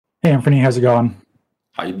Hey, Anthony, how's it going?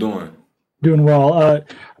 How you doing? Doing well. I've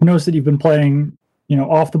noticed that you've been playing,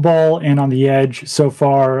 off the ball and on the edge so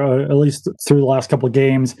far, at least through the last couple of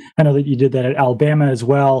games. I know that you did that at Alabama as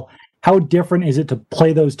well. How different is it to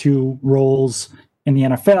play those two roles in the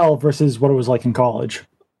NFL versus what it was like in college?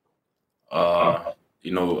 Uh,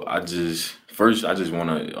 I just want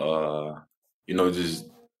to, just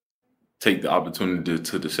take the opportunity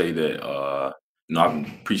to say that,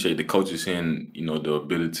 I appreciate the coaches seeing, the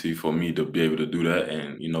ability for me to be able to do that,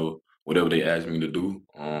 and whatever they ask me to do,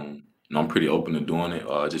 I'm pretty open to doing it.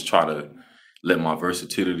 Just try to let my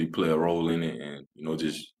versatility play a role in it, and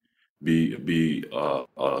just be a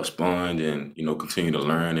sponge, and continue to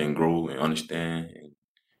learn and grow and understand,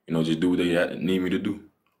 and just do what they need me to do.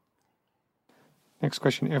 Next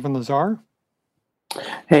question, Evan Lazar.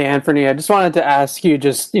 Hey, Anthony, I just wanted to ask you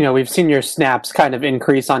we've seen your snaps kind of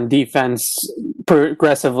increase on defense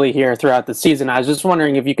progressively here throughout the season. I was just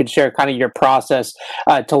wondering if you could share kind of your process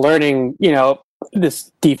to learning,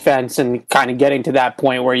 this defense and kind of getting to that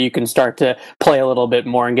point where you can start to play a little bit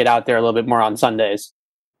more and get out there a little bit more on Sundays.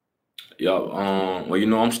 Yeah,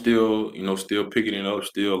 well, I'm still, still picking it up,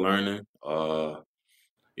 still learning. I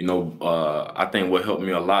think what helped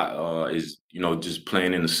me a lot is, just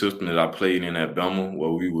playing in the system that I played in at Bama, where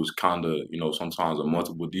we was kind of, sometimes a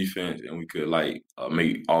multiple defense, and we could like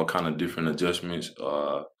make all kind of different adjustments,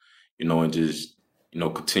 and just,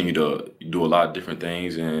 continue to do a lot of different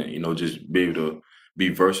things, and just be able to be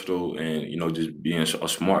versatile, and just being a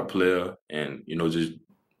smart player, and just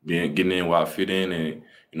being getting in where I fit in, and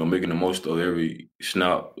making the most of every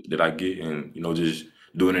snap that I get, and just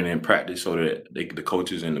doing it in practice so that the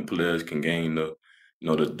coaches and the players can gain the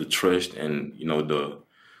trust, and the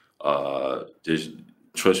just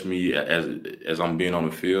trust me as I'm being on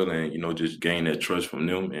the field, and just gain that trust from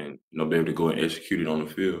them, and be able to go and execute it on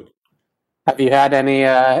the field. Have you had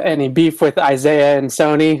any beef with Isaiah and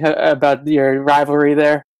Sony about your rivalry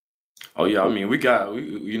there? Oh yeah, I mean we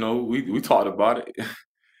talked about it.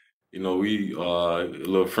 We a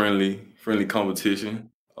little friendly competition.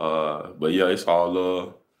 But yeah, it's all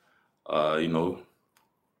love. Uh, you know,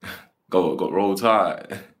 go roll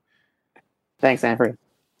tide. Thanks, Anthony.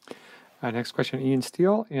 Next question, Ian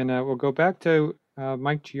Steele, and we'll go back to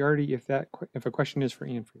Mike Giardi if a question is for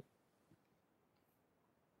Ian for you.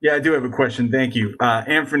 Yeah, I do have a question. Thank you.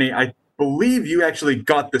 Anthony, I believe you actually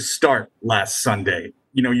got the start last Sunday.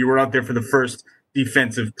 You were out there for the first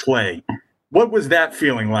defensive play. What was that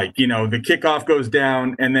feeling like? The kickoff goes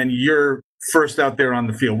down and then you're first out there on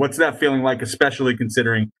the field. What's that feeling like, especially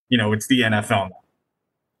considering, it's the NFL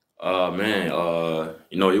now? Man,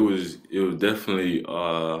 it was definitely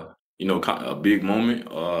kind of a big moment.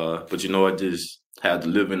 But I just had to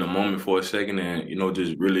live in the moment for a second, and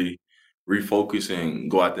just really refocus and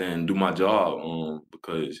go out there and do my job.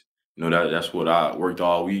 Because that's what I worked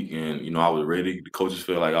all week, and I was ready. The coaches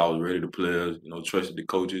felt like I was ready. The players, trusted the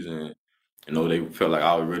coaches, and they felt like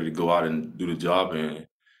I was ready to go out and do the job. And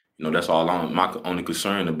that's all my only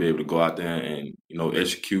concern, to be able to go out there and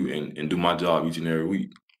execute and do my job each and every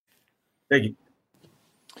week. Thank you.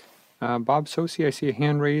 Bob Sosi, I see a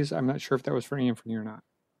hand raised. I'm not sure if that was for Anthony or not.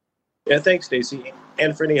 Yeah, thanks, Stacy.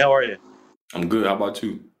 Anthony, how are you? I'm good. How about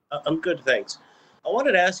you? I'm good, thanks. I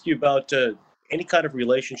wanted to ask you about any kind of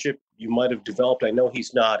relationship you might have developed. I know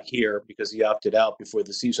he's not here because he opted out before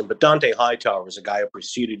the season, but Dante Hightower was a guy who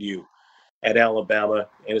preceded you at Alabama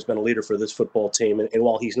and has been a leader for this football team. And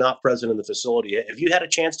while he's not present in the facility, have you had a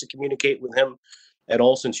chance to communicate with him at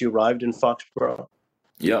all since you arrived in Foxborough?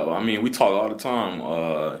 Yeah, I mean, we talk all the time.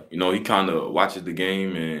 He kind of watches the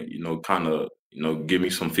game, and kind of give me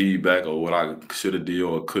some feedback or what I should have did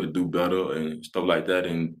or could have do better and stuff like that,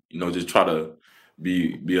 and just try to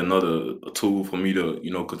be another tool for me to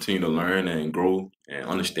continue to learn and grow and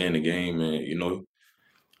understand the game, and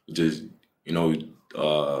just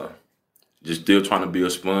just still trying to be a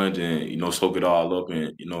sponge and soak it all up,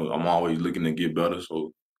 and I'm always looking to get better.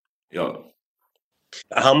 So yeah.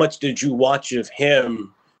 How much did you watch of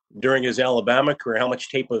him during his Alabama career? How much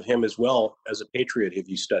tape of him as well as a Patriot have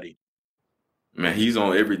you studied? Man, he's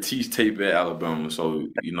on every teach tape at Alabama, so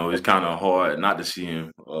it's kind of hard not to see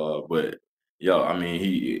him. But yeah, I mean,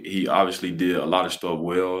 he obviously did a lot of stuff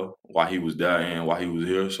well while he was there and while he was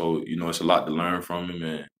here. So it's a lot to learn from him,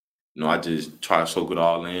 and I just try to soak it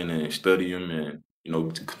all in and study him, and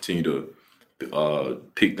to continue to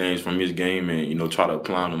pick things from his game, and try to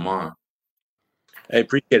apply them to mine. I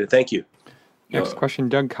appreciate it. Thank you. Next question,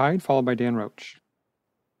 Doug Kyde, followed by Dan Roach.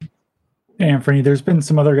 Hey, Anthony, there's been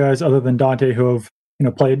some other guys other than Dante who have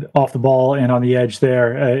played off the ball and on the edge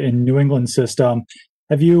there in New England system.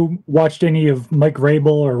 Have you watched any of Mike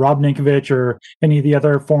Vrabel or Rob Ninkovich or any of the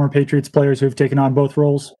other former Patriots players who have taken on both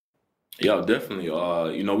roles? Yeah, definitely.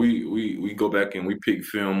 We go back and we pick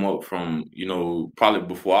film up from, probably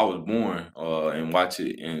before I was born, and watch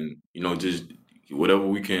it, and, just whatever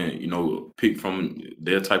we can, pick from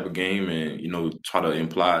their type of game, and, try to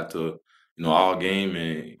imply it to, our game,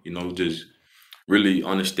 and, just really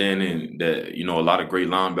understanding that, a lot of great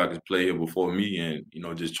linebackers played here before me,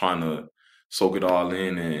 and, just trying to soak it all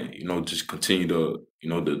in, and, just continue to,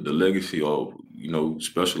 the legacy of,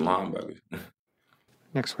 special linebackers.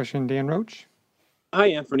 Next question, Dan Roach. Hi,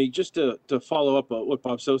 Anthony. Just to follow up on what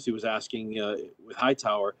Bob Sosi was asking with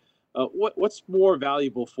Hightower, what's more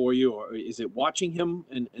valuable for you? Or is it watching him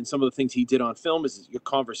and some of the things he did on film? Is it your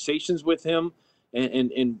conversations with him?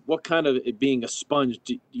 And what kind of being a sponge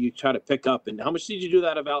do you try to pick up? And how much did you do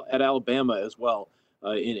that at Alabama as well,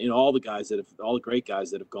 in all the great guys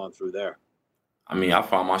that have gone through there? I mean, I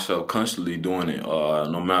find myself constantly doing it,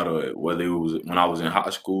 no matter whether it was when I was in high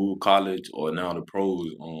school, college, or now the pros.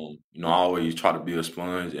 I always try to be a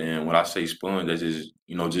sponge, and when I say sponge, that's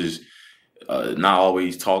just not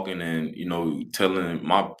always talking and telling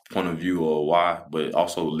my point of view or why, but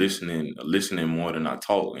also listening more than I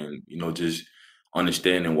talk, and just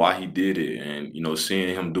understanding why he did it, and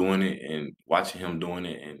seeing him doing it and watching him doing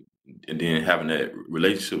it, and then having that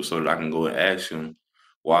relationship so that I can go and ask him,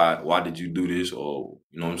 why did you do this, or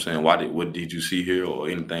what I'm saying, what did you see here, or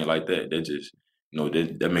anything like that. That just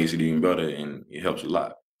that makes it even better, and it helps a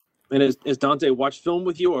lot. And has Dante watched film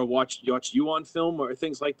with you, or watched you on film, or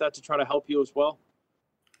things like that to try to help you as well?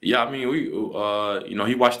 Yeah, I mean, we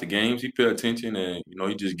he watched the games, he paid attention, and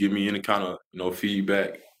he just give me any kind of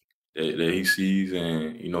feedback that he sees,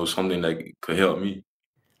 and something that could help me.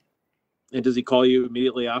 And does he call you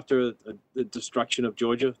immediately after the destruction of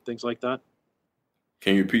Georgia, things like that?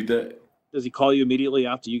 Can you repeat that? Does he call you immediately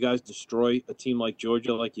after you guys destroy a team like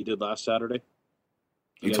Georgia, like you did last Saturday?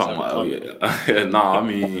 You talking about? Oh yeah, nah. I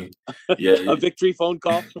mean, yeah, a victory phone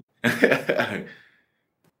call.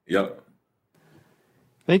 Yep.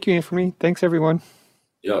 Thank you, Anthony. Thanks, everyone.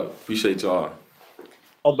 Yep. Appreciate y'all.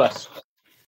 All the best.